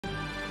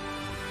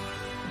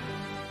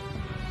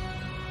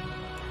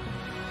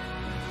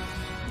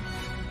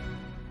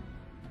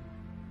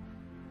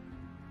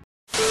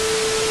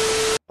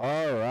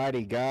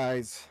Alrighty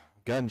guys,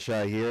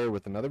 Gunshy here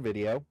with another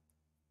video.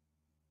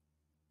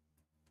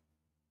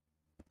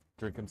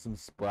 Drinking some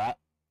Sprat.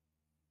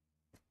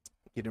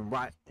 Getting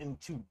right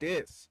into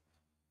this.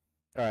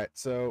 Alright,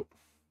 so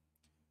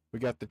we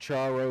got the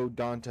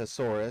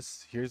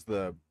Carcharodontosaurus. Here's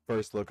the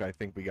first look I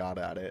think we got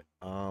at it.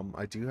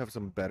 I do have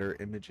some better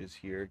images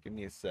here. Give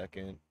me a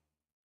second.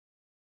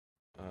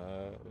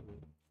 There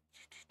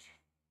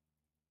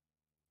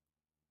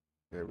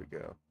we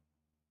go.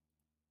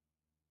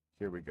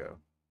 Here we go.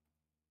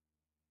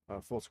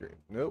 Full screen.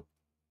 Nope.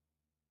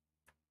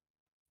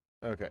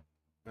 Okay.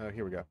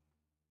 Here we go.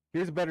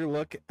 Here's a better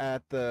look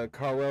at the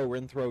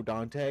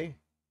Carcharodontosaurus.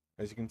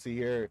 As you can see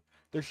here,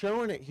 they're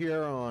showing it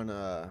here on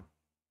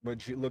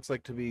what looks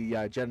like to be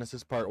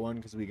Genesis Part 1,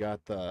 because we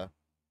got the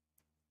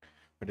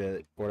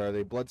what are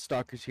they,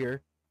 Bloodstalkers here.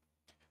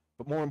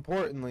 But more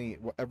importantly,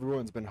 what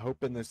everyone's been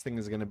hoping this thing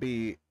is going to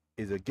be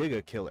is a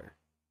Giga Killer.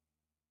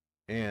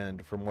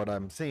 And from what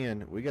I'm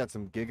seeing, we got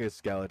some Giga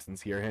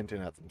Skeletons here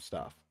hinting at some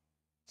stuff.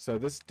 So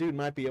this dude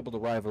might be able to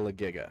rival a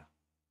Giga.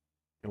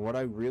 And what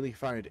I really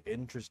find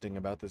interesting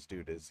about this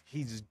dude is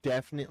he's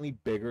definitely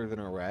bigger than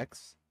a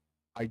Rex.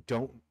 I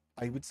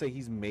would say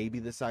he's maybe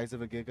the size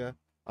of a Giga,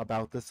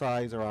 about the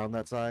size, around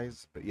that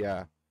size. But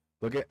yeah,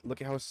 look at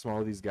how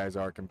small these guys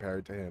are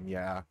compared to him.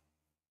 Yeah,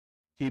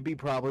 he'd be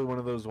probably one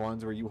of those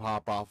ones where you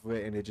hop off of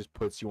it and it just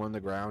puts you on the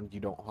ground. You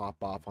don't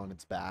hop off on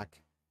its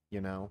back, you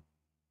know.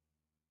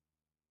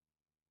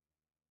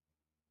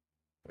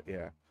 But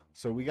yeah,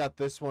 so we got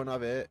this one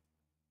of it.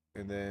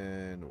 And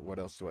then what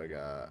else do I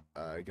got?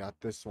 I got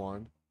this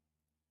one,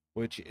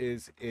 which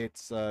is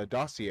its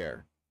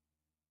dossier.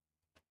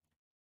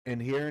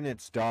 And here in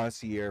its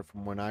dossier,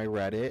 from when I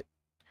read it,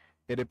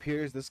 it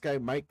appears this guy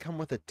might come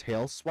with a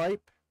tail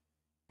swipe,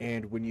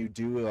 and when you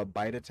do a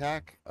bite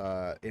attack,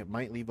 it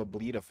might leave a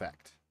bleed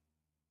effect.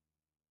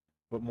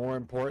 But more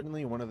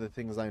importantly, one of the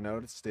things I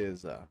noticed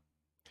is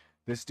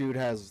this dude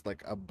has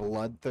like a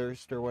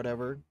bloodthirst or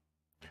whatever,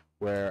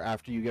 where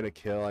after you get a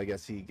kill, I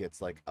guess he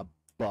gets like a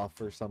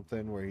buff or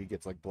something where he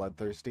gets like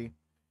bloodthirsty.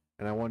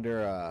 And I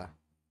wonder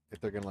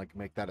if they're gonna like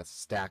make that a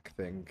stack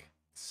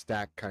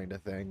kind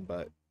of thing.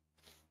 But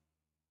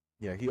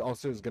yeah, he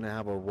also is gonna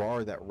have a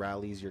roar that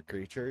rallies your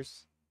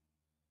creatures.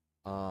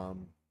 If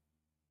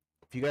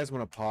you guys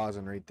want to pause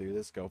and read through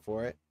this, go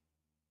for it.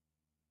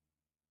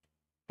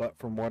 But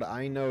from what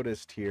I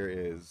noticed here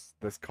is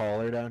this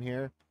collar down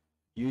here.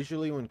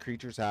 Usually when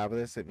creatures have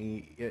this, it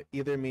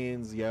either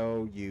means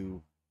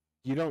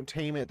you don't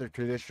tame it the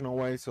traditional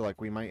way, so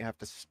like we might have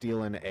to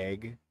steal an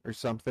egg or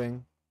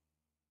something.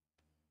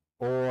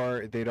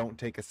 Or they don't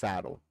take a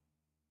saddle.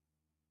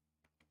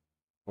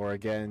 Or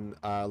again,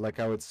 like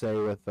I would say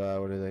with,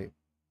 what are they?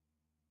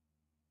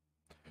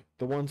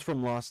 The ones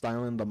from Lost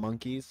Island, the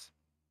monkeys.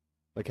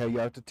 Like how you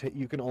have to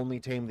you can only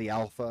tame the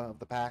alpha of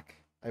the pack,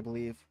 I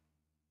believe.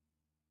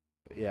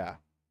 But yeah.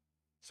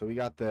 So we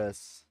got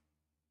this.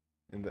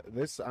 And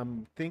this,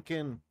 I'm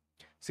thinking,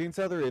 since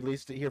how they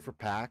released it here for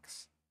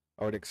packs,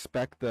 I would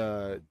expect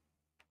this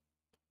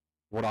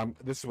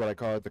is what I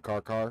call it, the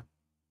car.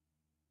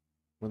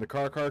 When the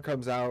car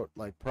comes out,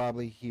 like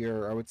probably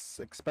here, I would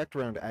expect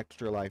around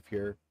Extra Life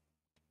here.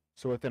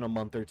 So within a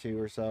month or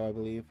two or so, I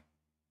believe.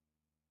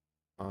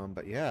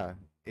 But yeah,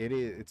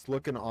 it's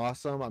looking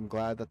awesome. I'm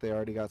glad that they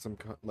already got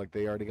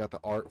they already got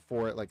the art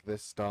for it like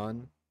this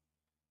done.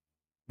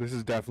 This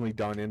is definitely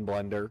done in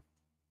Blender.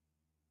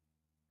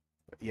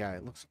 But yeah,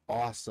 it looks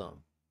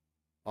awesome.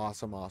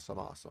 Awesome.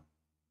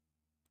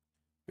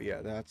 But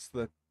yeah, that's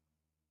the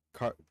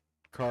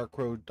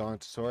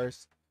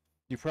Carcharodontosaurus.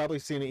 You've probably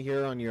seen it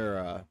here on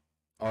your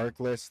ARK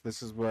list.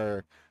 This isn't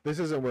where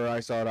I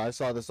saw it. I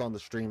saw this on the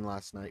stream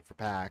last night for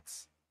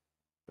PAX.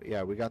 But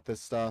yeah, we got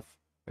this stuff.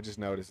 I just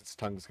noticed its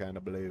tongue's kind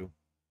of blue.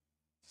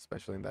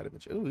 Especially in that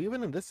image. Ooh,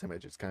 even in this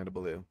image it's kind of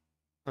blue.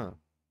 Huh.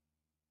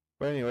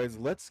 But anyways,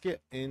 let's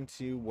get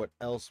into what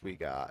else we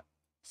got.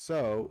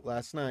 So,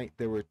 last night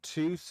there were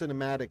 2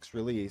 cinematics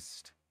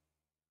released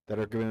that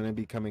are going to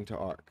be coming to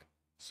ARK.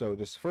 So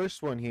this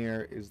first one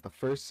here is the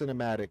first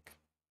cinematic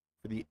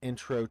for the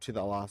intro to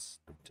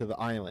the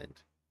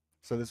island.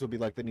 So this will be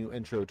like the new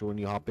intro to when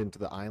you hop into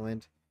the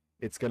island.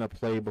 It's gonna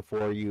play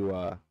before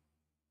you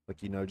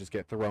just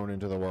get thrown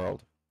into the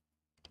world.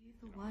 Are you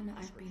the one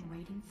I've been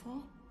waiting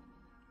for?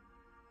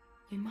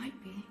 You might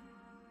be.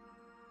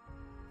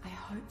 I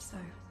hope so.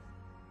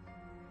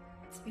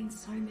 It's been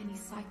so many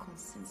cycles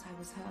since I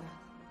was her.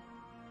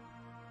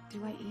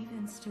 Do I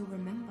even still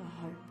remember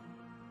hope?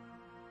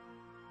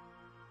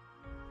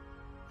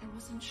 I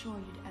wasn't sure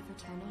you'd ever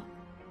turn up.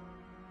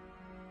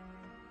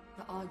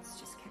 The odds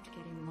just kept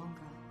getting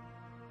longer.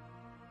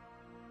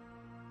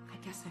 I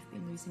guess I've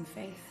been losing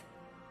faith,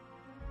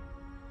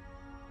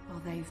 while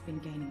they've been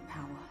gaining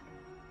power.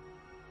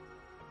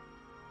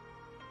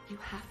 You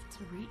have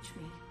to reach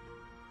me.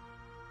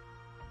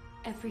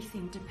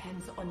 Everything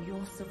depends on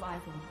your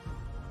survival.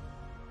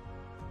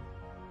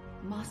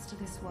 Master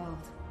this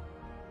world.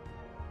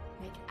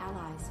 Make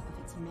allies of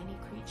its many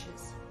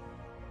creatures.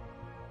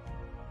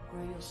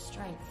 Grow your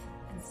strength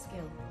and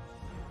skill.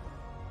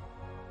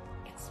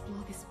 It's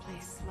explore this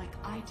place like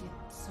I did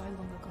so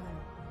long ago.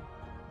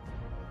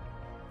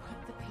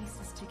 Put the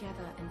pieces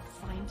together and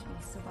find me,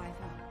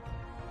 survivor.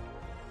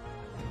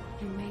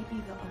 You may be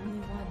the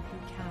only one who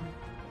can.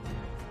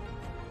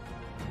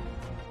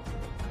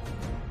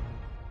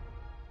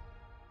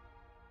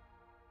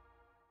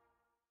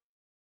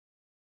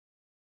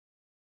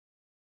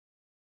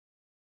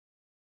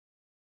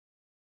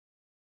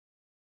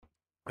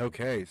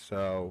 Okay,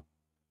 so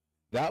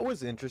that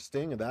was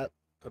interesting. That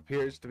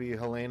appears to be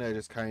Helena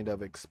just kind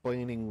of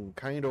explaining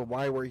kind of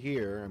why we're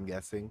here, I'm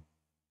guessing.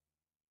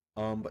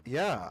 But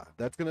yeah,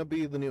 that's gonna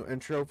be the new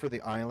intro for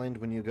the island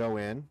when you go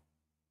in.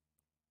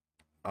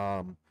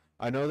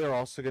 I know they're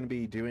also gonna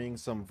be doing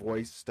some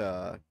voiced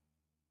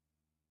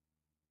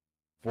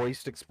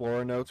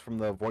explorer notes from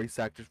the voice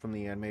actors from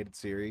the animated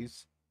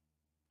series.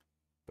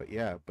 But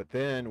yeah, but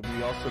then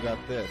we also got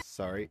this.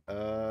 Sorry.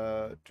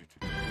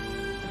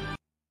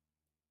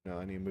 No,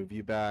 I need to move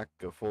you back,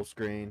 go full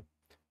screen.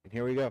 And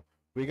here we go.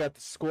 We got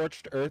the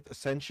Scorched Earth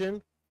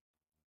Ascension.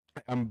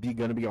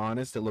 Gonna be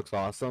honest, it looks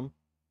awesome.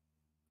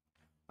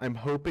 I'm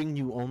hoping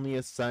you only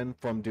ascend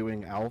from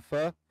doing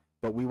alpha,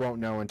 but we won't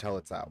know until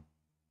it's out.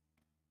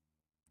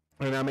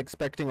 And I'm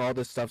expecting all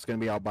this stuff's gonna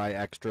be out by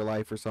Extra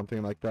Life or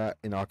something like that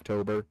in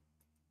October.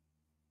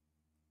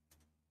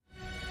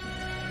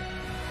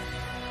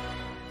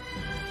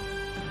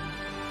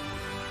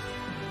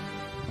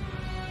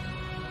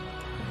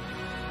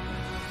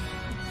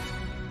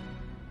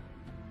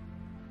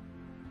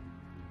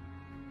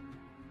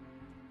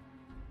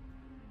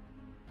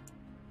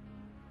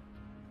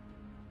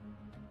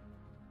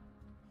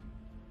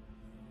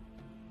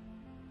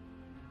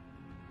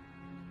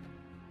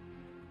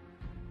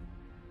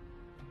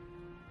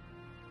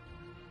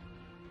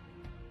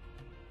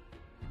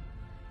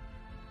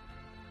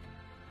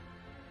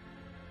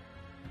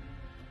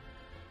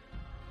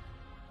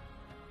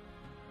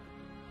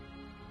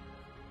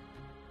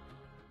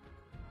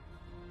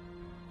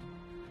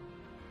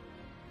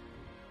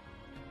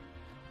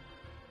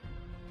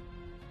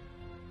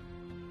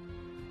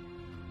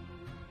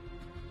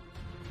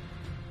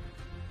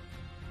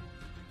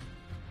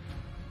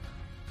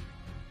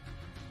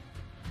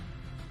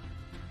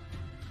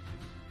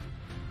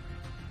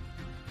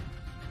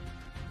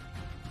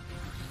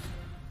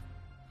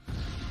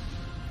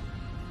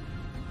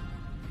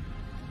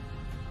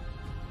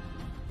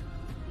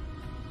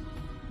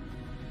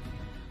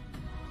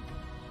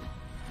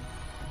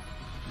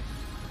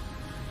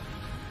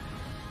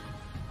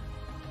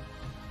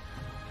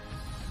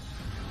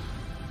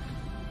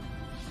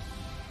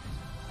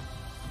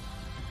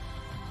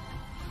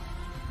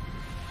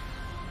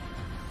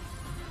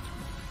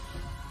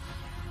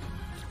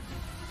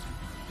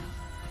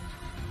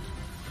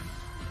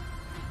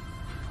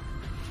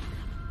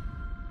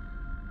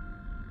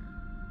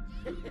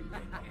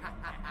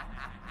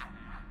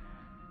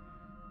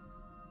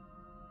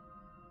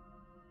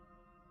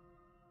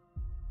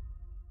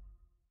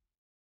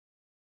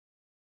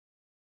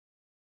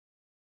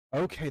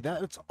 Okay,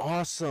 that's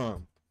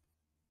awesome.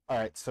 All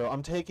right, so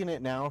I'm taking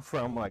it now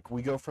from like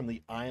we go from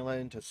the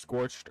island to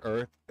Scorched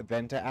Earth,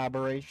 then to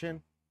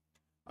Aberration.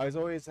 I was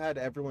always had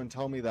everyone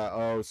tell me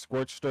that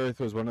Scorched Earth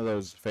was one of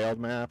those failed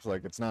maps,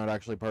 like it's not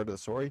actually part of the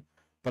story.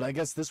 But I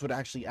guess this would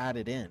actually add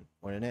it in,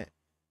 wouldn't it?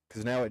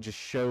 Because now it just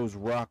shows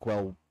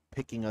Rockwell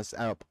picking us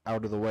up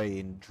out of the way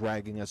and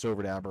dragging us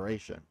over to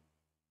Aberration,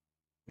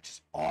 which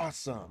is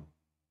awesome.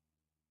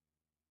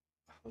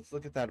 Let's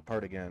look at that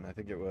part again. I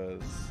think it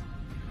was,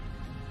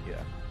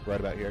 yeah, right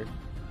about here.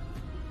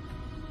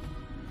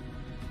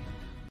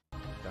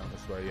 Down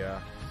this way,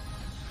 yeah.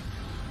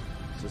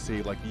 So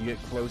see, like, you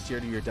get close here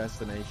to your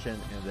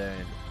destination, and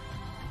then,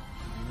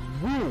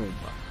 boom!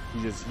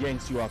 He just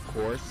yanks you off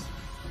course.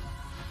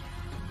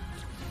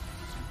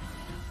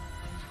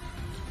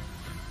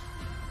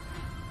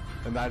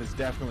 And that is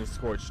definitely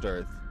Scorched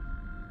Earth.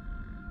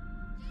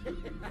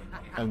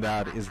 And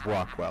that is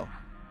Rockwell.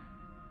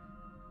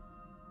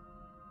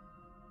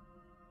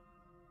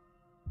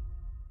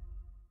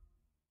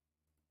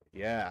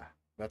 Yeah,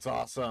 that's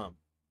awesome.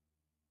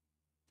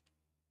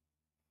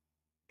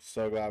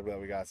 So glad that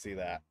we got to see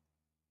that.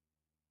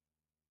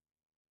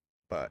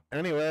 But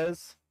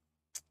anyways,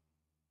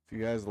 if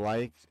you guys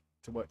liked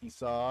what you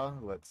saw,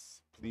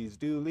 please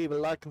do leave a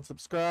like and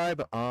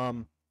subscribe.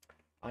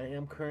 I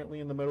am currently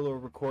in the middle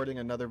of recording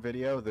another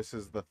video. This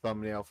is the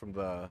thumbnail from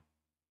the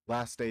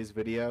last day's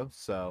video,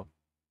 so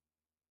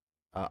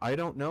I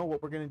don't know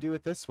what we're going to do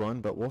with this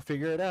one, but we'll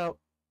figure it out.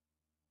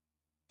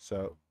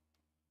 So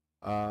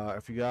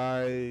if you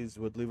guys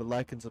would leave a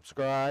like and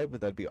subscribe,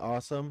 that'd be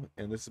awesome.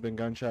 And this has been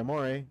Gunshot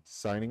More,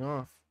 signing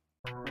off.